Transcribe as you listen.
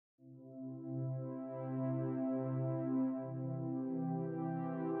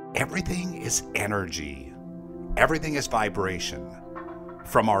Everything is energy. Everything is vibration.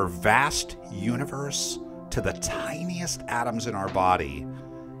 From our vast universe to the tiniest atoms in our body.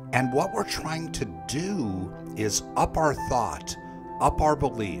 And what we're trying to do is up our thought, up our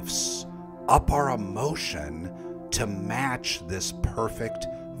beliefs, up our emotion to match this perfect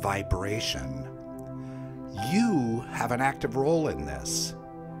vibration. You have an active role in this.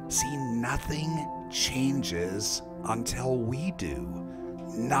 See, nothing changes until we do.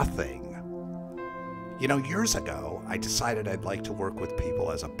 Nothing. You know, years ago, I decided I'd like to work with people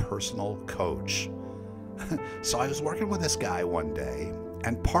as a personal coach. So I was working with this guy one day,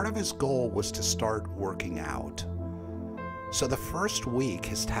 and part of his goal was to start working out. So the first week,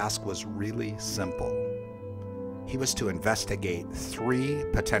 his task was really simple. He was to investigate 3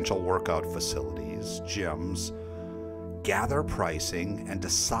 potential workout facilities, gyms, gather pricing, and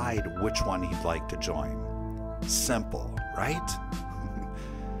decide which one he'd like to join. Simple, right?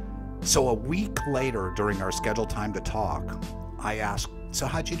 So a week later, during our scheduled time to talk, I asked, so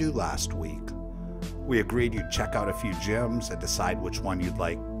how'd you do last week? We agreed you'd check out a few gyms and decide which one you'd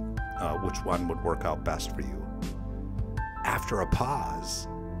like, which one would work out best for you. After a pause,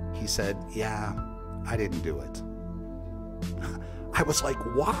 he said, yeah, I didn't do it. I was like,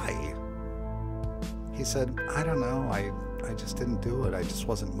 why? He said, I don't know, I just didn't do it. I just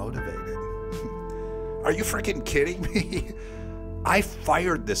wasn't motivated. Are you freaking kidding me? I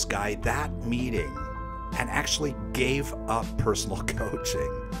fired this guy that meeting and actually gave up personal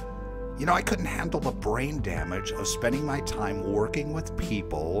coaching. You know, I couldn't handle the brain damage of spending my time working with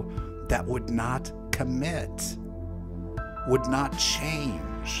people that would not commit, would not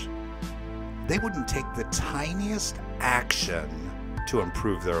change. They wouldn't take the tiniest action to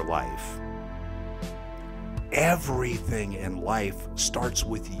improve their life. Everything in life starts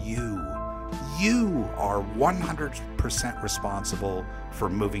with you. You are 100% responsible for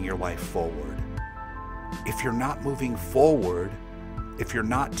moving your life forward. If you're not moving forward, if you're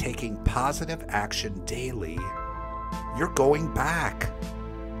not taking positive action daily, you're going back.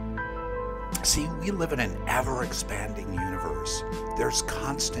 See, we live in an ever-expanding universe. There's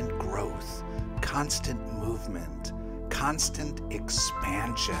constant growth, constant movement, constant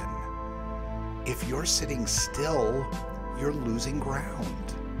expansion. If you're sitting still, you're losing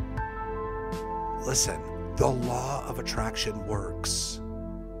ground. Listen, the law of attraction works.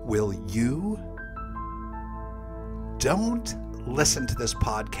 Will you? Don't listen to this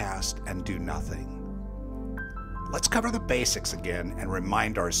podcast and do nothing. Let's cover the basics again and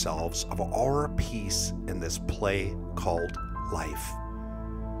remind ourselves of our piece in this play called life.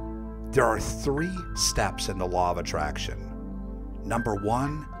 There are 3 steps in the law of attraction. Number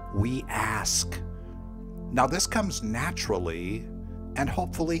 1, we ask. Now this comes naturally and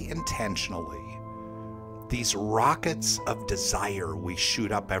hopefully intentionally. These rockets of desire we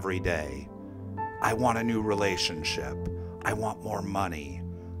shoot up every day. I want a new relationship. I want more money.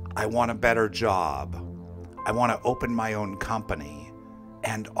 I want a better job. I want to open my own company.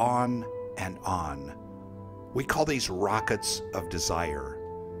 And on and on. We call these rockets of desire.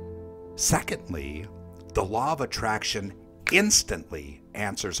 Secondly, the law of attraction instantly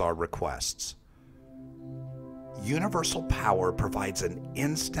answers our requests. Universal power provides an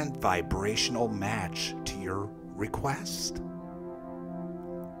instant vibrational match to your request.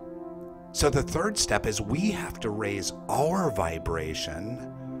 So the third step is we have to raise our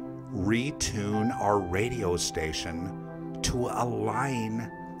vibration, retune our radio station to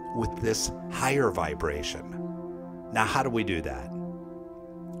align with this higher vibration. Now, how do we do that?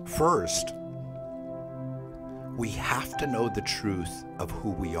 First, we have to know the truth of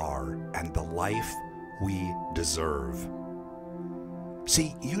who we are and the life we deserve.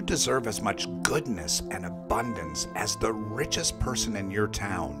 See, you deserve as much goodness and abundance as the richest person in your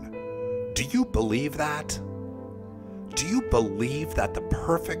town. Do you believe that? Do you believe that the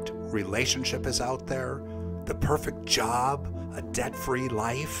perfect relationship is out there? The perfect job? A debt-free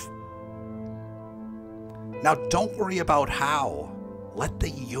life? Now, don't worry about how. Let the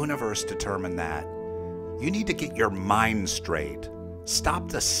universe determine that. You need to get your mind straight. Stop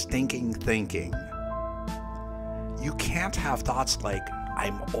the stinking thinking. You can't have thoughts like,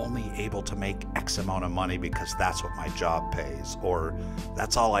 I'm only able to make X amount of money because that's what my job pays, or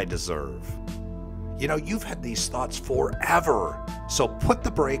that's all I deserve. You know, you've had these thoughts forever, so put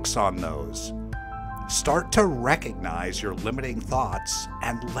the brakes on those. Start to recognize your limiting thoughts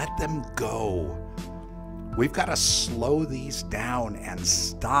and let them go. We've got to slow these down and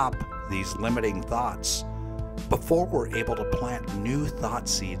stop these limiting thoughts before we're able to plant new thought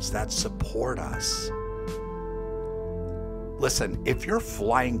seeds that support us. Listen, if you're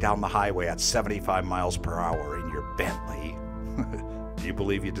flying down the highway at 75 miles per hour in your Bentley, Do you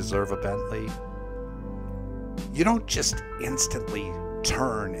believe you deserve a Bentley? You don't just instantly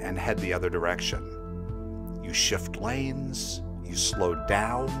turn and head the other direction. You shift lanes, you slow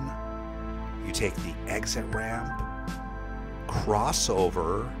down, you take the exit ramp, cross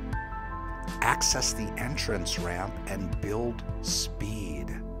over, access the entrance ramp, and build speed.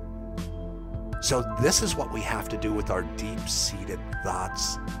 So this is what we have to do with our deep-seated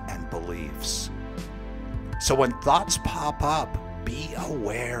thoughts and beliefs. So when thoughts pop up, be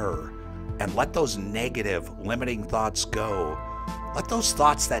aware and let those negative, limiting thoughts go. Let those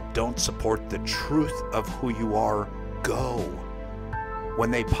thoughts that don't support the truth of who you are go.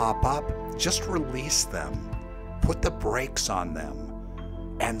 When they pop up, just release them. Put the brakes on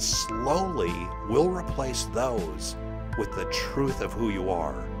them. And slowly, we'll replace those with the truth of who you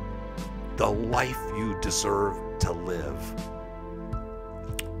are. The life you deserve to live.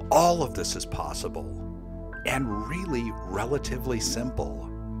 All of this is possible and really relatively simple.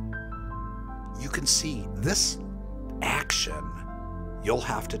 You can see this action you'll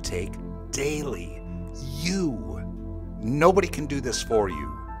have to take daily. Nobody can do this for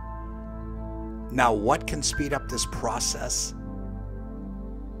you. Now, what can speed up this process?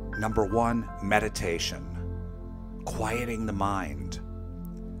 Number one, meditation. Quieting the mind.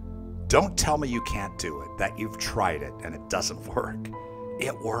 Don't tell me you can't do it, that you've tried it and it doesn't work.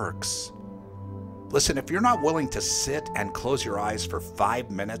 It works. Listen, if you're not willing to sit and close your eyes for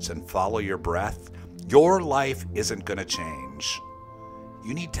 5 minutes and follow your breath, your life isn't going to change.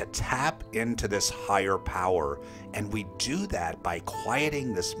 You need to tap into this higher power, and we do that by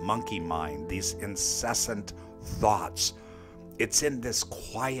quieting this monkey mind, these incessant thoughts. It's in this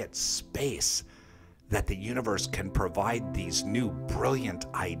quiet space that the universe can provide these new brilliant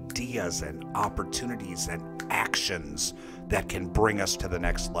ideas and opportunities and actions that can bring us to the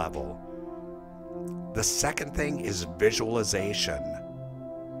next level. The second thing is visualization.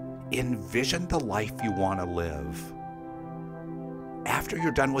 Envision the life you want to live. After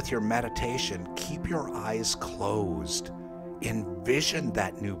you're done with your meditation, keep your eyes closed. Envision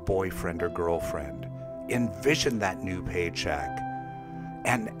that new boyfriend or girlfriend. Envision that new paycheck.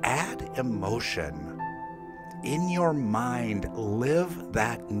 And add emotion. In your mind, live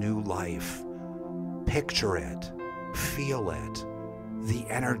that new life. Picture it. Feel it. The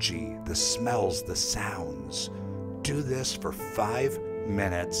energy, the smells, the sounds. Do this for 5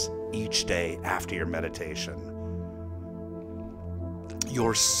 minutes each day after your meditation.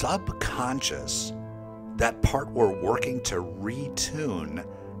 Your subconscious, that part we're working to retune,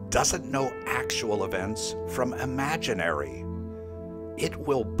 doesn't know actual events from imaginary. It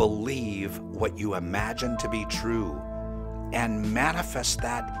will believe what you imagine to be true and manifest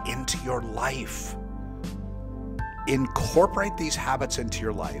that into your life. Incorporate these habits into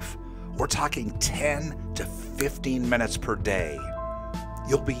your life. We're talking 10 to 15 minutes per day.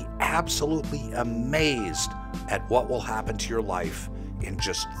 You'll be absolutely amazed at what will happen to your life in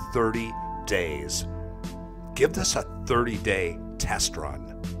just 30 days. Give this a 30-day test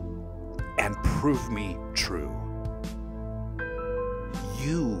run and prove me true.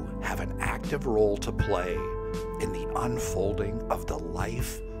 You have an active role to play in the unfolding of the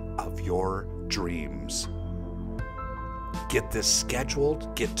life of your dreams. Get this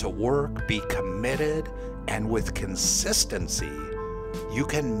scheduled, get to work, be committed, and with consistency, you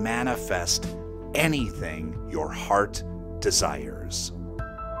can manifest anything your heart desires.